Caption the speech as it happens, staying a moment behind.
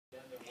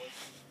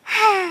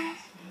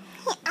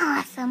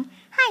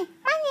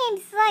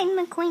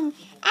McQueen,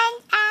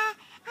 and I'm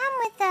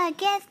with a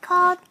guest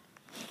called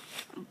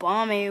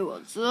Bommy.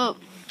 What's up?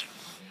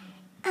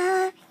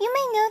 You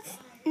may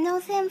know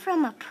him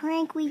from a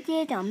prank we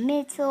did on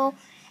Mitchell,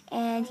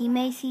 and he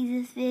may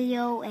see this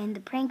video and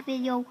the prank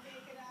video,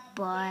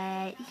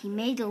 but he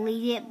may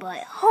delete it, but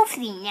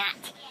hopefully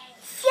not.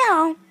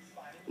 So,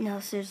 No,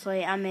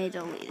 seriously, I may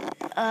delete it.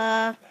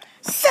 Let's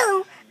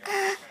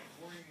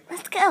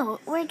go.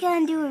 We're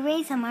gonna do a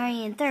race. I'm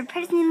already in third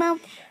person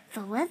mode,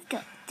 so let's go.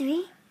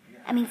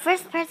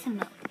 First person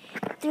mode.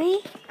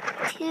 3,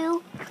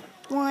 2,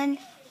 1,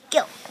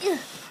 go. You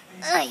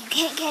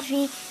can't catch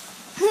me.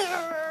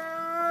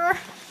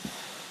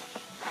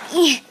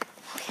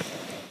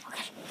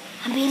 Okay,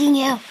 I'm beating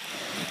you.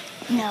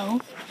 No.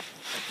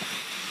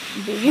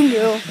 I'm beating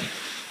you.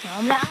 No,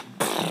 I'm not.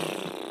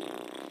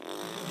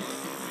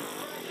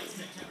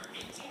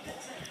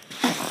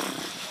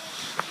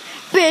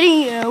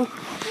 Beating you.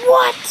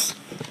 What?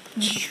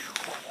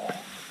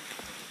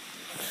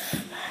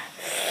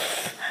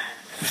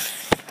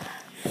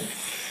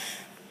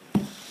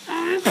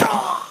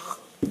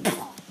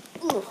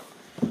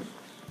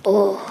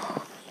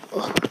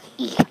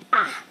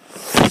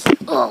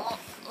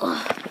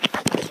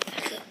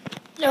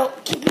 No,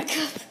 get back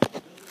up.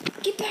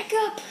 Get back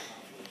up.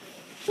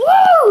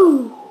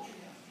 Woo!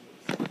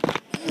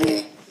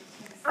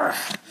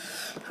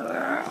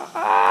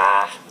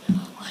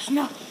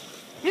 No.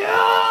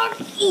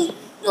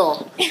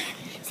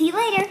 See you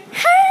later.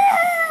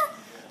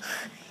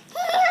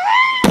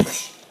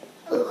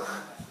 Oh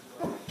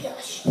my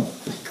gosh,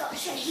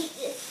 I hate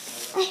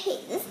this. I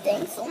hate this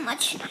thing so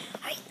much.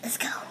 Alright, let's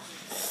go.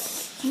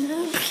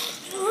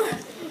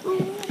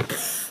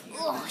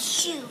 Oh,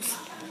 shoes.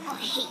 Oh, I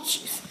hate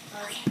shoes.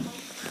 Okay.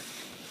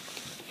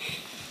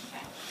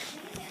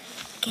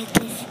 Get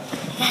this.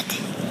 I got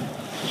this.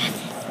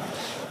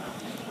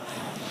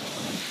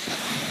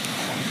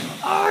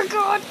 I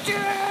got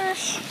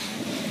this.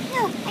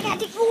 No, I got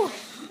this.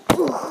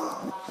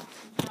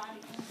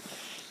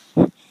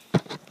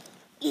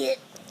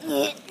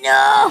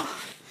 No.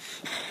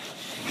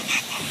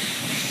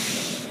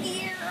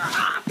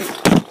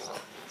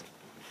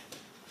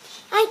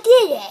 I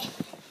did it.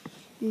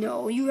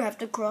 No, you have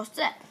to cross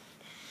that.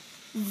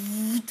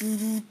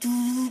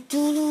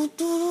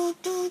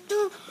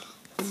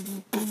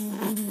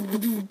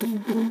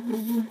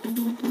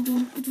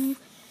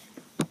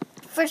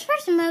 First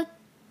person mode.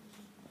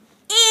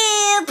 Yay,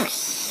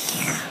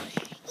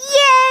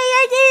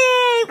 I did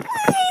it!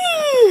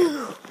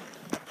 Woo!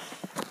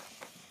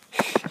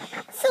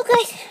 So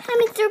guys,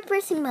 I'm in third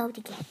person mode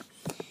again.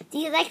 Do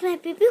you like my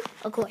boo-boo?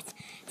 Of course.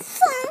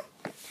 So,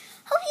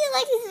 hope you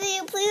like this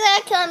video. Please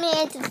like, comment,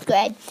 and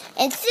subscribe.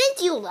 And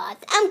since you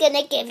lost, I'm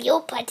gonna give you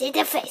a punch in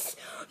the face.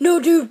 No,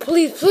 dude,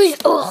 please.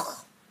 Ugh.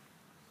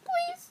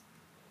 Please.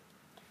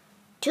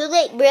 Too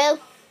late, bro.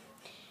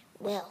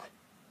 Well,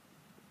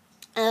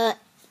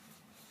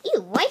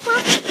 you wipe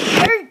off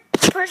third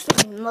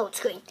person mode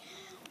screen.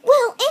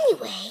 Well,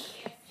 anyway,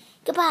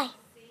 goodbye.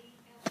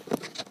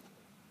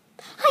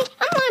 Hi,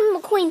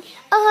 I'm McQueen.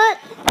 Hi.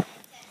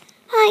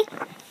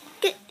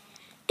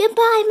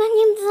 Goodbye, my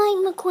name's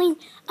McQueen.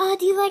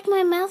 Do you like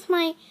my mouse?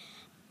 I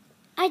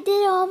did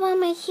it all by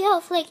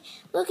myself. Like,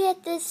 look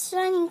at this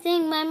shining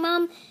thing. My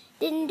mom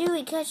didn't do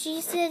it because she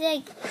said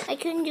I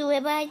couldn't do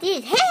it, but I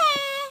did.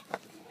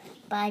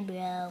 Bye,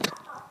 bro.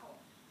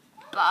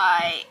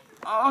 Bye.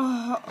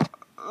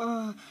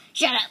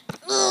 Shut up.